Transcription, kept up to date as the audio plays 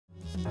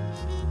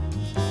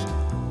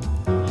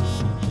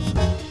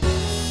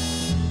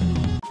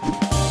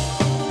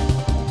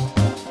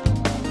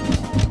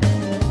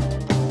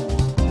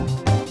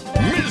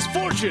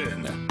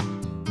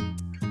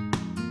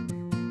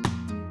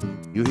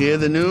Hear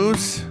the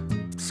news?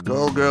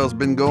 Skullgirls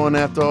been going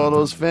after all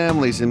those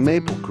families in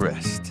Maple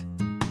Crest.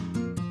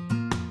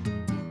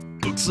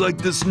 Looks like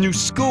this new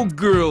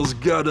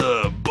Skullgirls got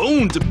a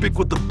bone to pick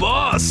with the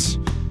boss.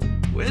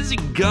 Where's he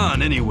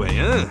gone anyway,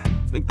 huh?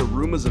 Think the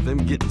rumors of him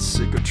getting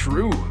sick are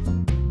true.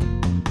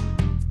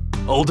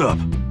 Hold up.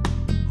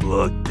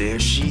 Look, there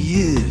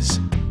she is.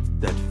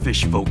 That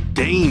fishbone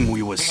dame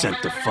we were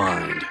sent to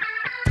find.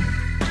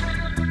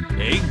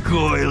 Hey,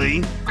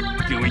 Goily.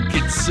 Can we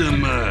get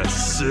some,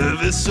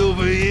 service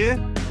over here?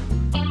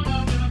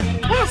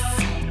 Yes.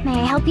 May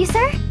I help you,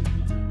 sir?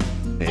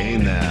 Hey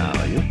now,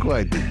 you're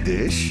quite the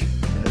dish.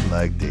 I'd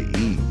like to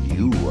eat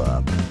you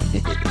up.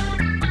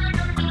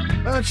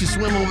 Why don't you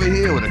swim over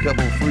here with a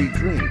couple free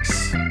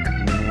drinks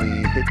when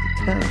we hit the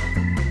town?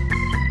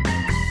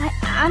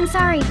 I'm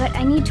sorry, but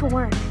I need to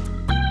work.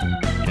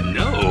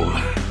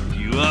 No,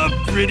 you are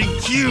pretty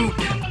cute.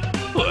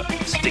 What,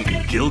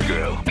 stinking kill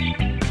girl.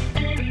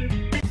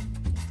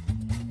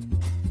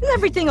 Is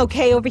everything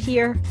okay over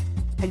here?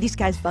 Are these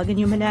guys bugging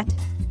you, Minette?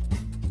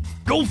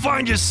 Go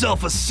find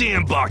yourself a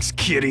sandbox,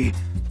 kitty.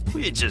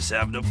 We're just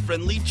having a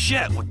friendly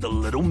chat with the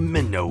little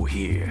minnow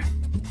here.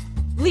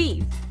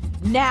 Leave!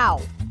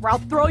 Now! Or I'll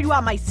throw you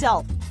out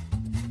myself!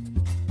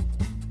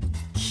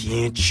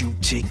 Can't you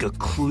take a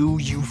clue,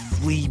 you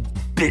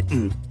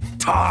flea-bitten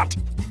tot?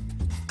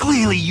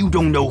 Clearly you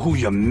don't know who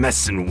you're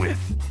messing with.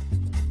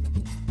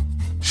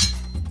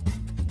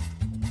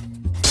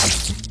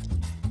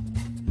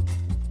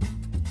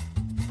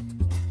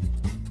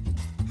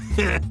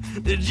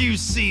 Did you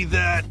see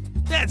that?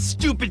 That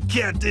stupid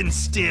cat didn't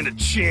stand a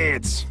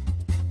chance.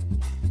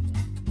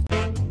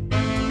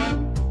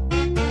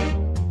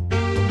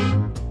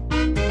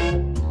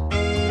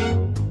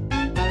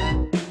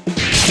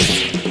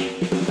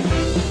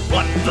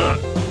 What the?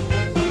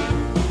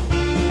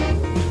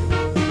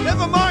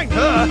 Never mind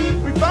her.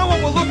 We found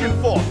what we're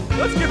looking for.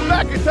 Let's get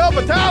back and tell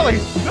Vitaly.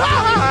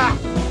 Ah!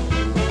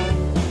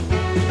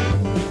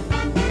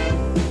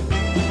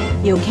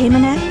 You okay,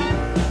 Minette?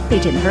 They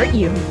didn't hurt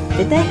you,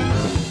 did they?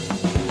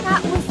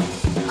 That was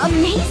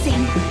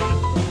amazing.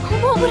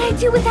 What would I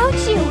do without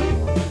you?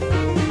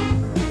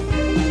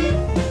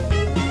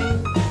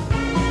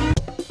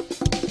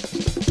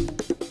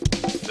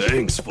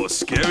 Thanks for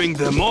scaring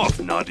them off,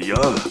 Nadia.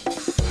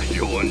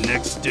 Your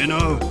next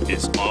dinner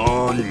is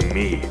on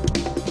me.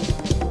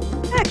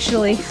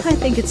 Actually, I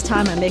think it's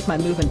time I make my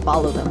move and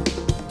follow them.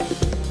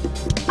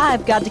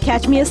 I've got to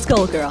catch me a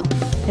Skullgirl,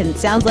 and it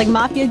sounds like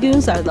Mafia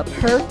goons are the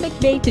perfect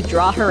bait to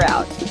draw her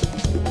out.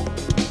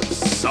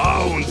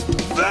 Sounds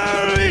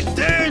very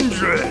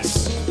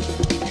dangerous.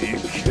 Be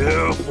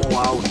careful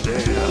out there.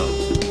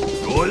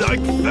 You're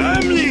like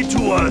family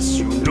to us,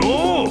 you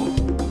know.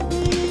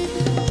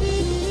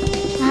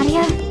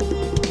 Nadia,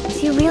 do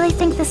you really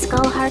think the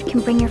Skull Heart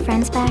can bring your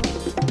friends back?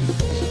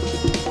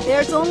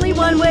 There's only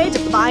one way to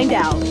find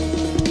out.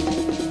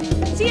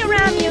 See you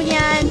around,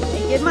 Yu-Wan, and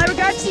give my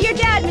regards to your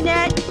dad,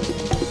 Minette.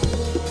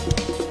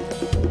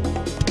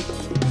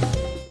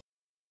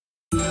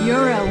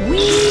 You're a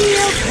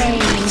real pain.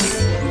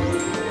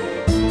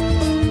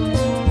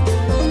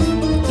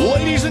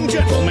 Ladies and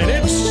gentlemen,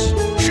 it's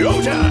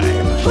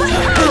showtime!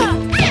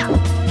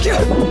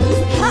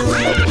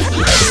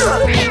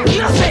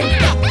 Nothing!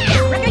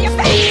 Look at your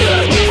face!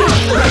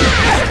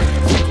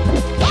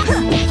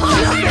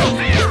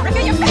 Look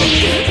at your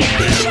face!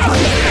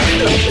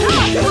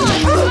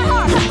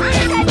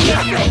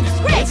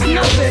 It's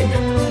nothing!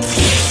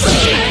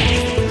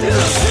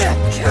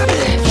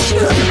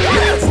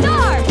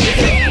 Star!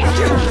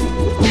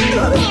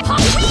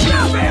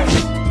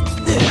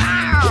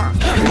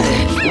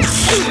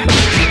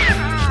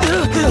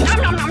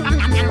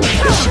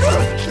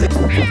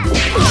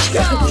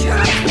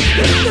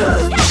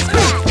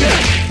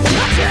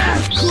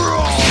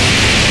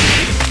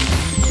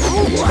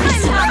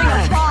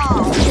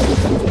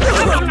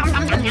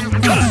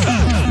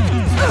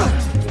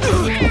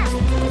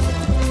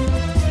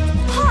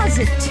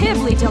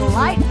 Positively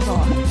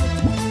delightful.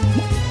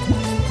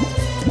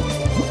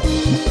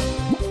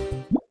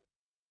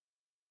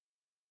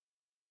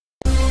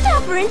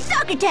 Topper and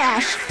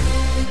Succotash!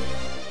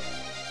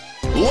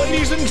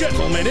 Ladies and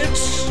gentlemen,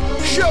 it's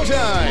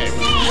showtime!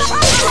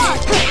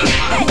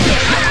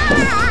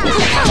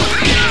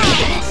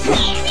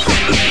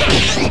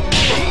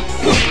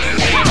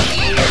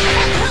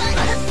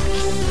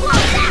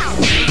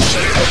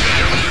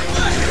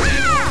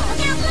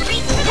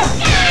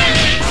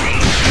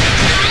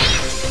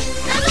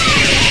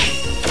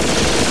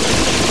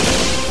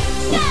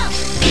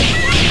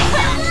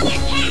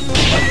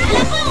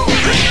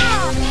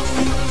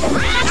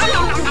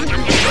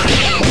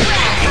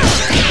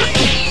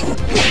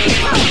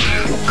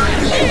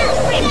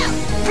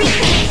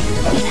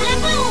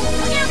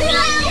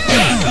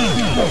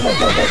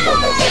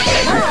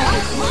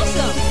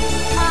 Awesome!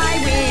 I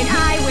win,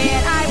 I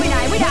win, I win,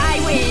 I win, I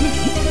win!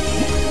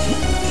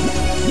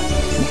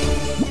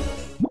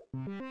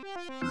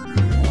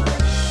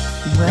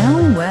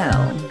 Well,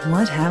 well,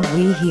 what have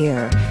we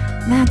here?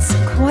 That's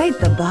quite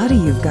the body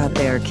you've got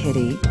there,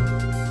 kitty.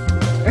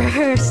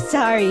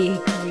 Sorry,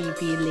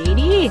 creepy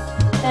lady.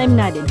 I'm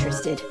not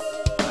interested.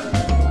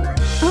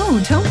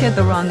 Oh, don't get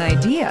the wrong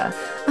idea.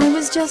 I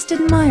was just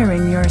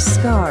admiring your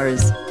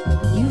scars.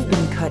 You've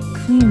been cut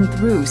clean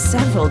through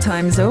several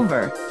times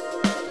over.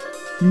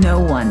 No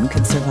one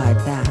could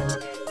survive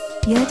that.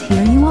 Yet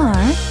here you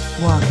are,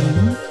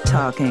 walking,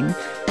 talking,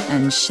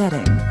 and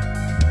shedding.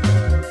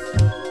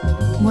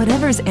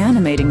 Whatever's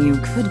animating you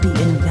could be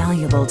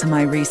invaluable to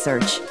my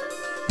research.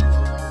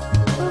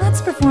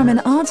 Let's perform an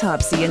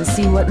autopsy and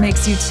see what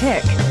makes you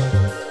tick.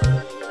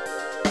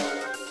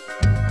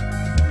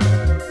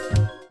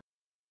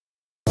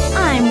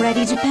 I'm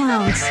ready to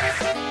pounce.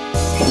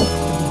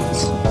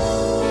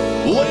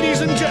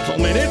 Ladies and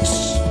gentlemen,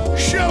 it's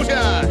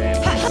showtime!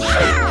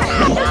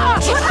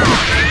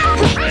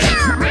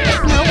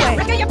 No way!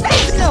 Look at your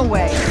face! No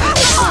way!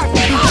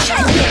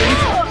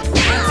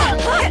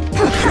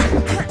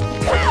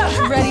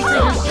 Ready for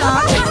your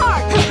shot?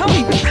 Don't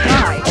even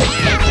try!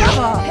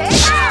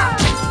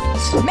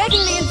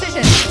 Making the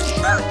incision!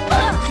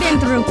 Been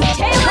through!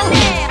 Tail and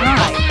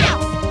nail!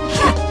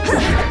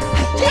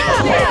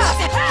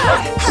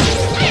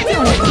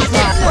 Don't even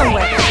try! No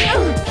way!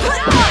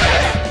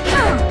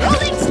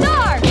 Rolling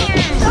star!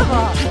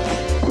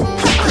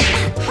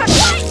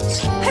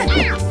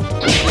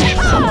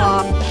 Come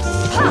on!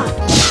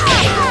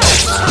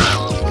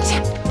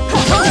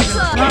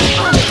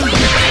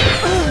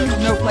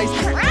 No place.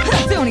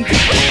 Don't even.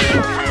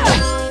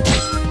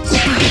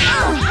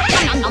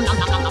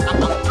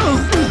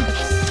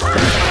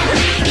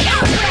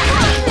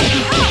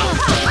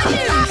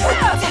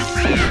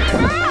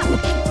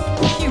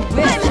 You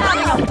wish.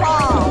 Having a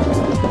ball.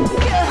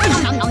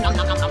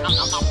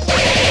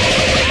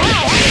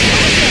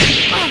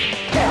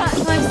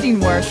 I've seen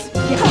worse.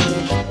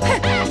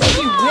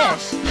 You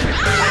wish.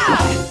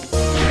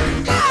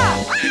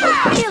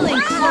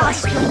 Feeling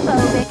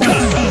claustrophobic.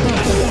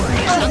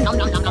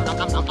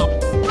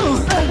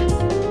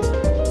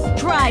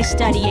 Try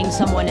studying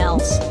someone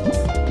else.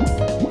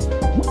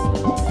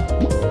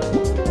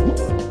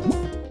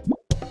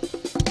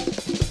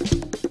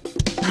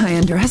 I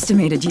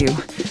underestimated you,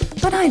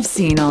 but I've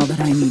seen all that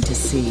I need to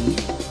see.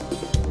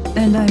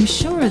 And I'm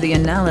sure the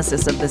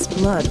analysis of this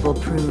blood will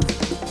prove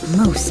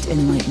most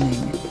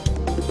enlightening.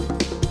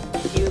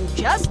 You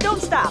just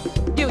don't stop,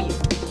 do you?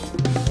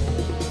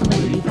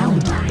 Lady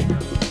Valentine,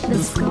 the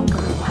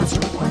Skullgirl has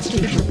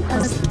requested your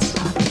presence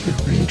at the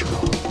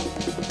cathedral.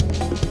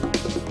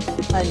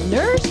 A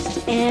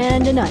nurse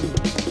and a nun.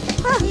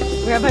 Huh,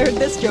 where have I heard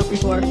this joke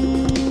before?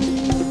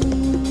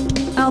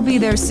 I'll be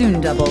there soon,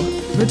 Double.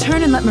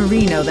 Return and let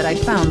Marie know that I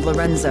found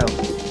Lorenzo.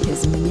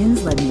 His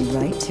minions led me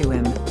right to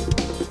him.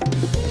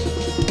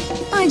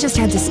 I just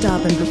had to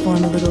stop and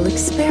perform a little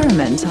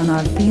experiment on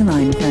our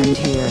feline friend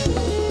here.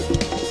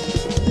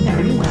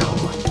 Very well.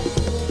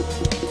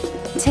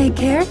 Take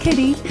care,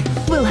 kitty.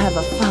 We'll have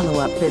a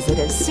follow-up visit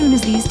as soon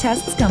as these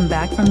tests come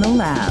back from the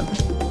lab.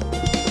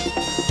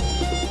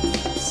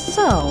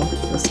 So,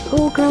 the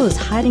Skullgirl is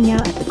hiding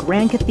out at the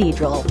Grand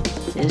Cathedral,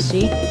 is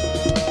she?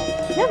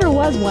 Never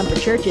was one for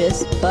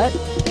churches, but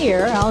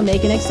here I'll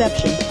make an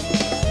exception.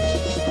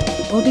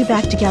 We'll be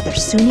back together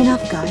soon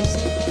enough, guys.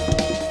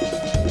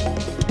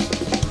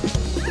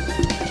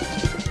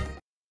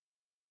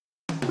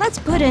 Let's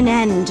put an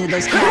end to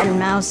this cat and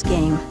mouse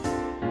game.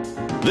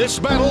 This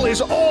battle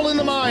is all in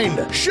the mind!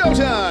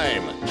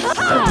 Showtime!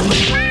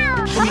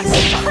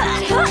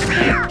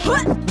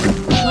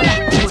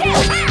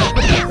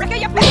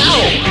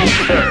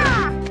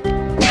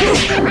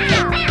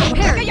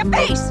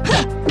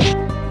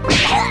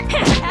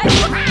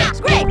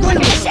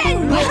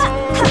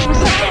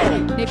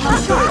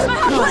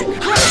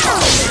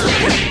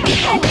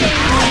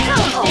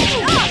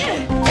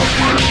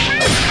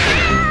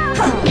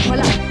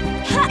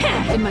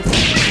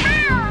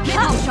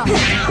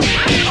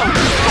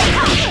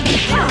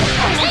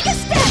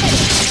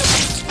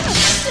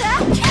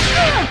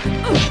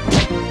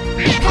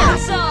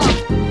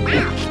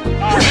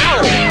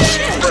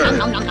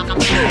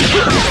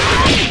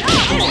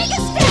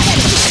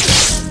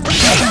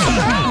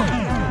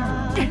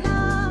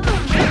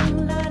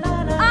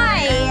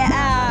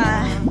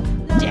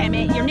 Damn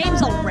it, your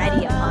name's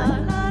already a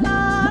pun.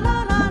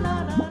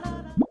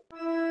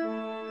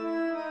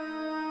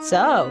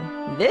 So,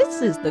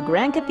 this is the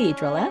Grand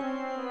Cathedral, eh?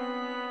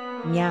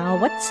 Now,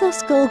 what's a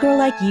Skullgirl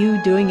like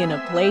you doing in a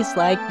place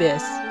like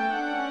this?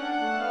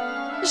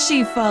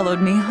 She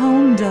followed me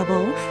home,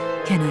 Double.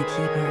 Can I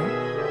keep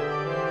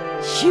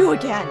her? You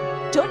again!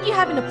 Don't you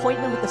have an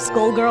appointment with the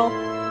Skullgirl?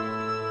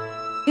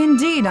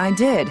 Indeed, I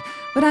did,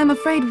 but I'm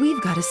afraid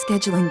we've got a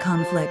scheduling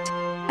conflict.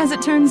 As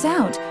it turns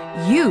out,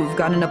 you've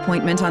got an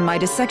appointment on my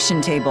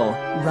dissection table,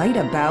 right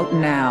about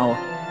now.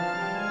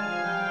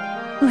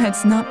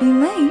 Let's not be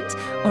late,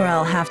 or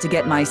I'll have to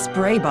get my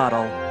spray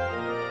bottle.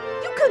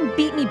 You couldn't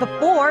beat me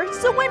before,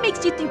 so what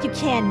makes you think you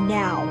can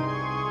now?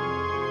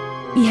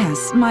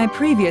 Yes, my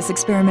previous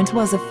experiment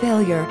was a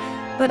failure,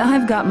 but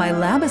I've got my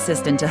lab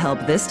assistant to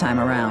help this time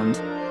around.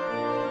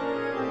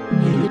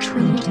 May the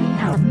Trinity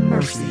have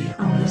mercy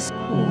on this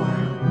poor,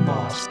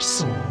 lost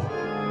soul.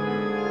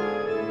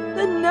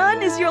 The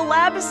nun is your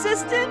lab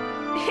assistant?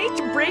 Hate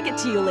to break it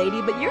to you,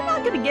 lady, but you're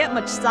not gonna get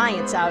much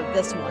science out of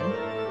this one.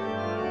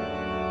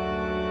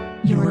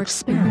 Your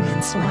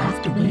experiments will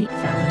have to wait,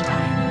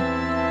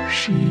 Valentine.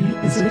 She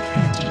is a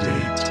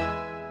candidate.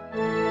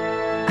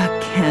 A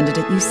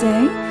candidate, you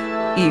say?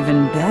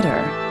 Even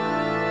better.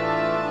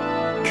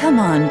 Come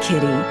on,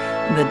 kitty.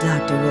 The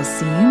doctor will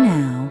see you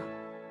now.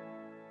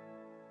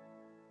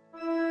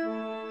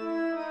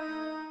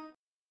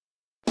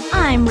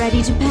 I'm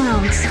ready to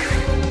pounce.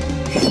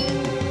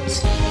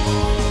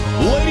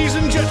 Ladies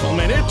and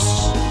gentlemen, it's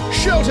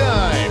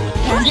showtime!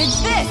 And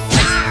it's this!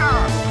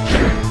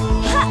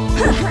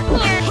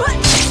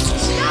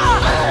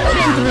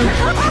 Been through.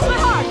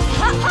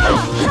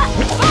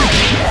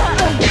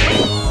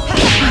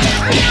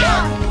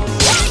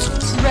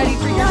 Ready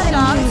for your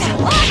stops?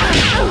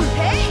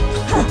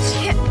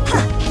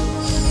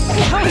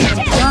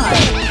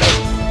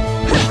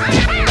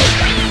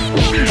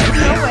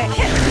 No way.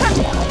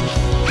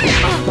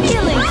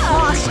 Feeling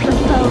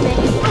claustrophobic.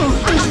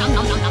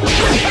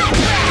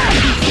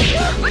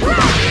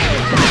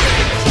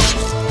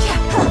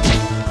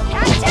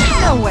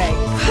 No way.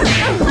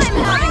 I'm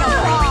having a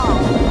ball.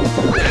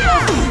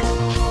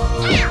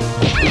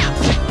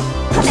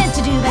 Meant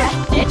to do that.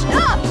 It's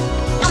up.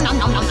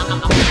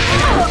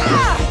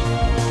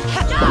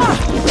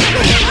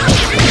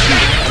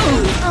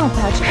 Oh,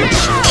 Patrick.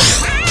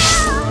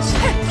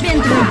 Been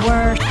through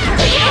worse.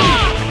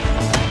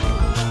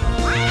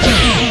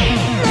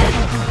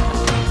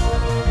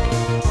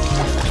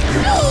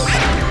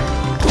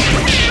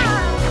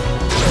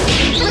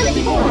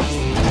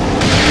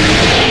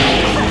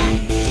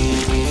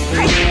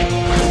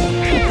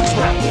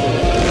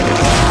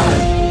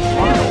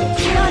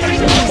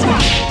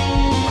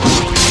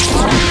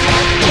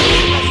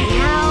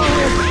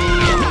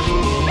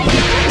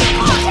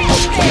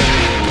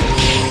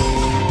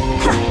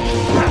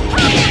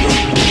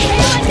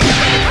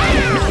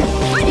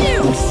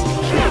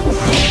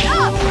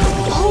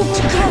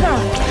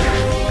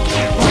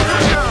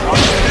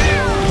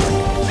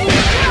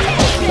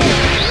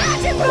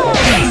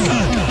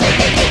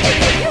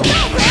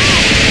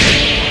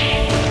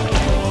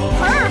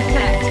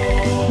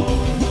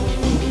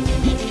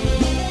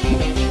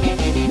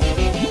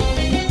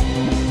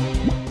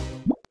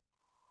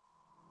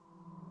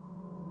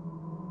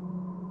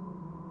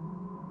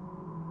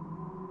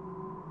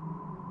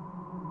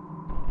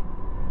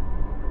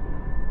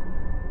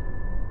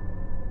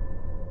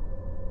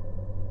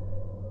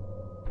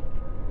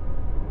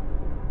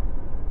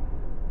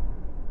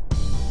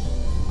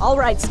 All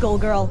right,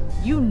 Skullgirl,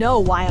 you know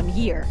why I'm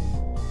here.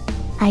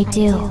 I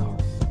do.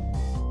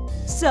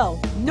 So,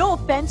 no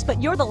offense,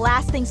 but you're the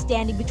last thing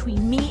standing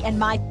between me and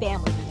my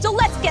family. So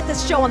let's get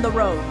this show on the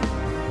road.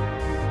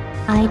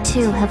 I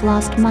too have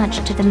lost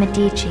much to the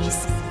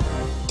Medicis.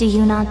 Do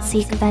you not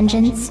seek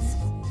vengeance?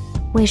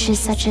 Wishes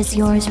such as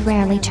yours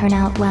rarely turn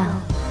out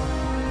well.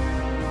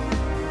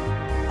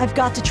 I've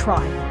got to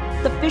try.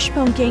 The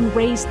Fishbone Gang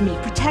raised me,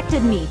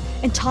 protected me,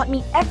 and taught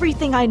me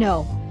everything I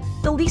know.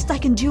 The least I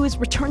can do is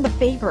return the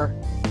favor.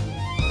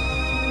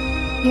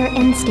 Your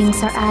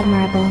instincts are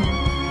admirable.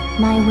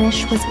 My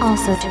wish was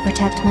also to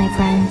protect my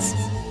friends.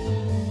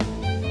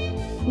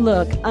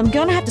 Look, I'm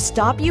gonna have to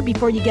stop you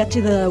before you get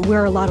to the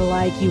we're a lot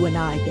alike you and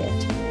I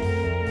bit.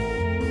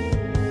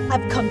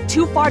 I've come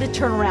too far to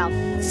turn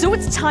around, so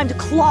it's time to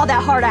claw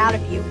that heart out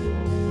of you.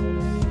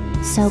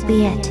 So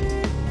be it.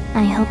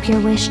 I hope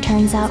your wish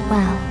turns out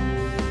well.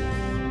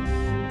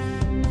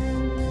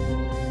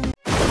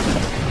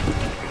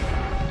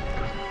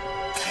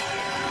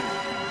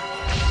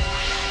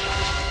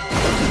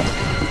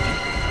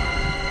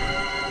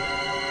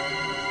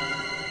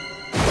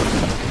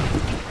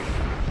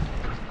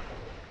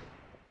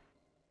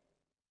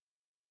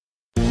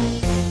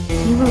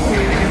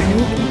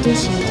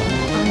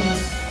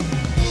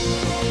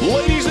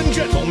 Ladies and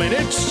gentlemen,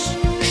 it's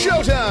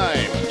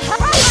showtime!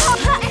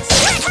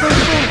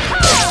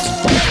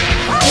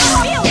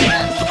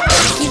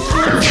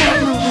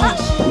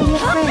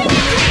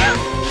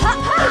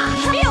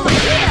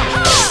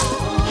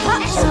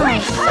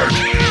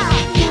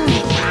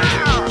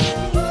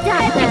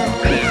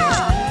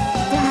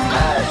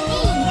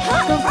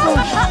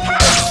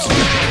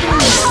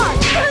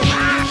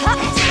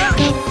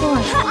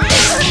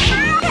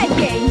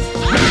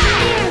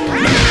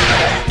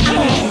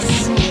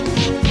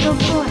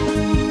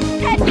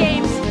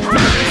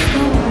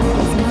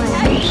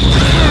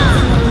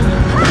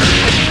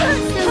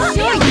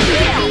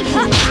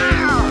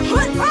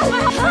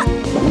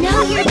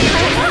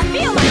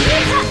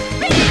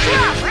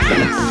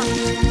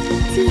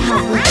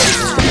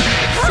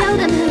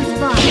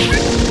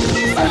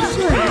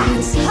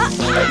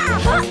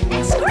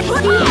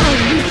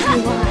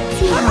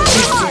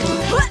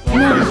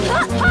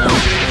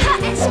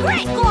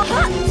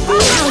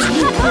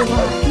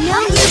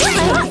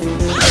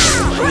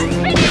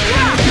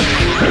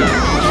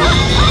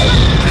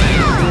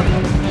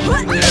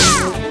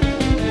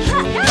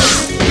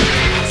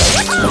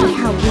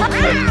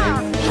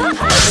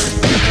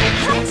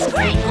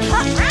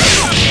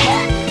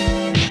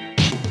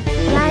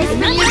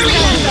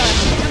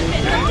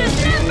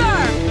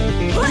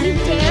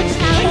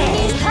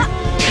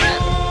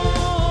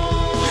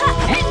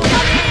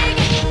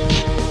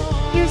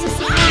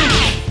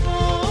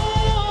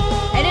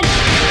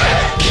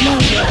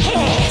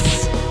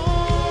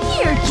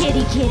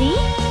 Ready?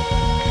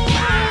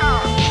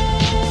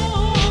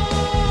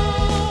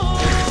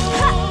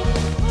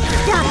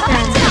 Stop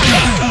that!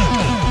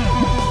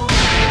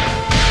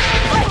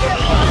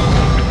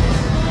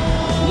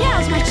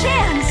 Now's my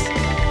chance!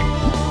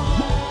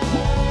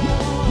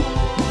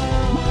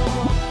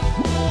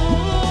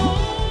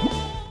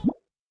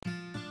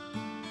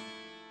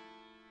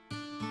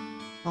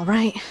 All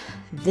right,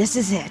 this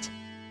is it.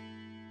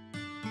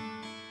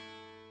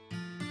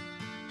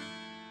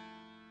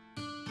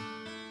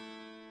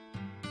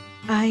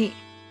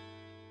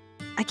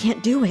 I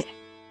can't do it.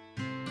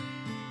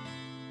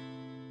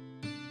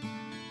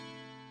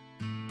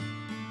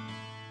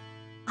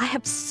 I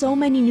have so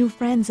many new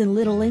friends in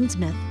Little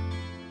Innsmouth.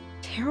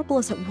 Terrible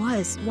as it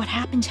was, what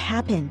happened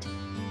happened,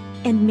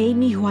 and made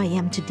me who I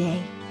am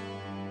today.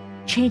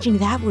 Changing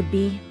that would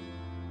be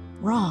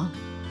wrong.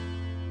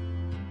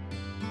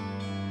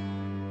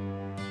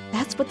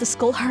 That's what the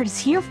Skull Heart is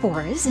here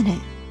for, isn't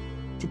it?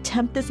 To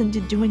tempt us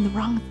into doing the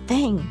wrong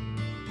thing.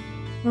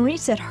 Marie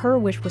said her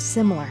wish was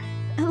similar,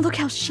 and look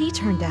how she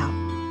turned out.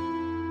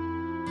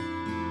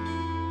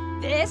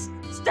 This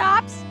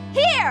stops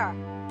here!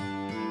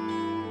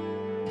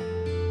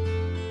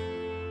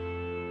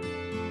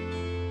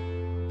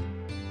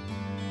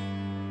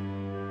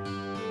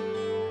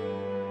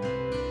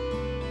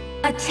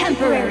 A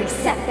temporary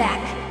setback.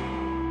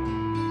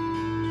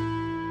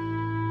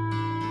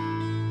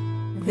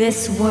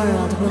 This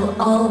world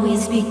will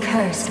always be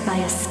cursed by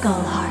a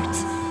Skull Heart.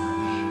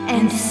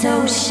 And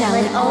so shall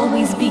it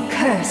always be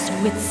cursed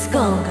with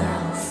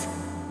Skullgirls.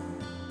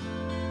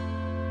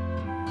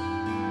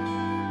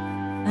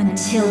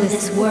 Until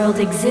this world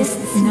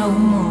exists no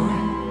more.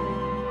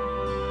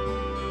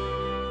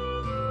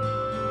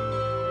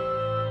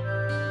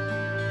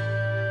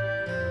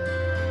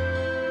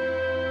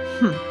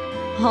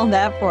 All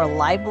that for a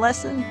life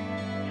lesson?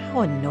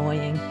 How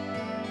annoying.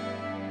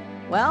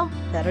 Well,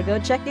 better go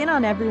check in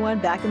on everyone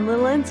back in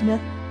Little Innsmouth.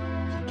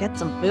 Get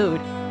some food.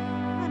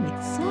 I'm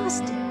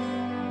exhausted.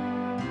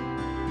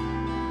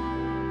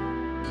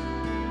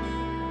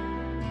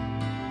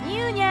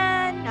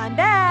 Union, I'm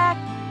back.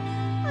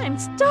 I'm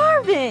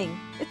starving.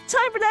 It's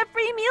time for that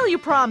free meal you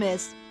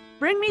promised.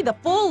 Bring me the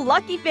full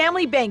Lucky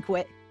Family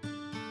banquet.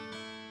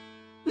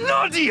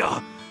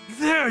 Nadia!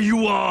 There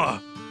you are!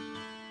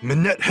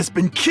 Minette has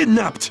been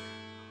kidnapped!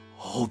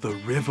 All the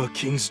River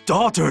King's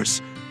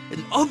daughters,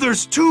 and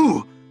others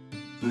too!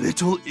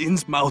 Little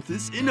Innsmouth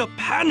is in a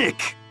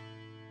panic!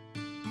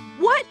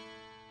 What?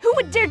 Who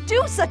would dare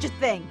do such a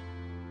thing?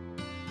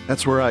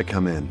 That's where I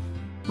come in.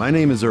 My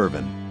name is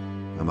Irvin.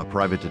 I'm a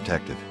private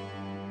detective.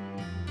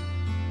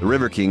 The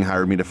River King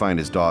hired me to find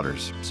his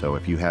daughters, so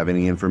if you have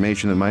any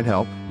information that might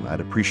help, I'd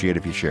appreciate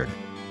if you shared it.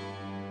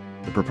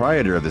 The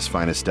proprietor of this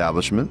fine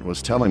establishment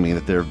was telling me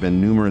that there have been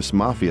numerous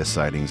mafia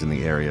sightings in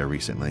the area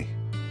recently.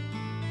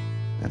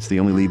 That's the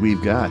only lead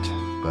we've got,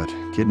 but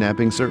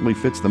kidnapping certainly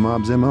fits the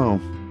mob's MO.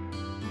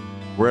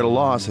 We're at a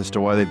loss as to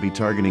why they'd be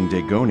targeting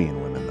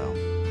Dagonian women, though.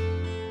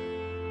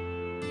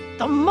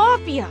 The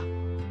Mafia!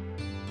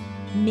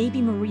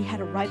 Maybe Marie had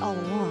it right all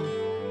along.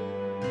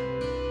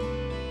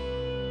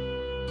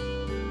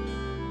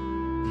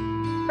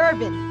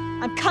 Irvin,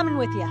 I'm coming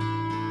with you.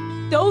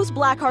 Those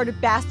black-hearted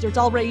bastards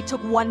already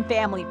took one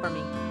family from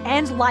me,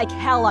 and like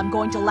hell I'm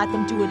going to let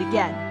them do it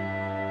again.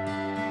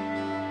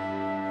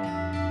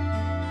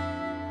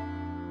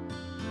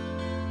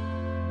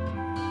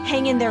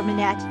 Hang in there,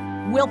 Minette.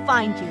 We'll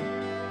find you.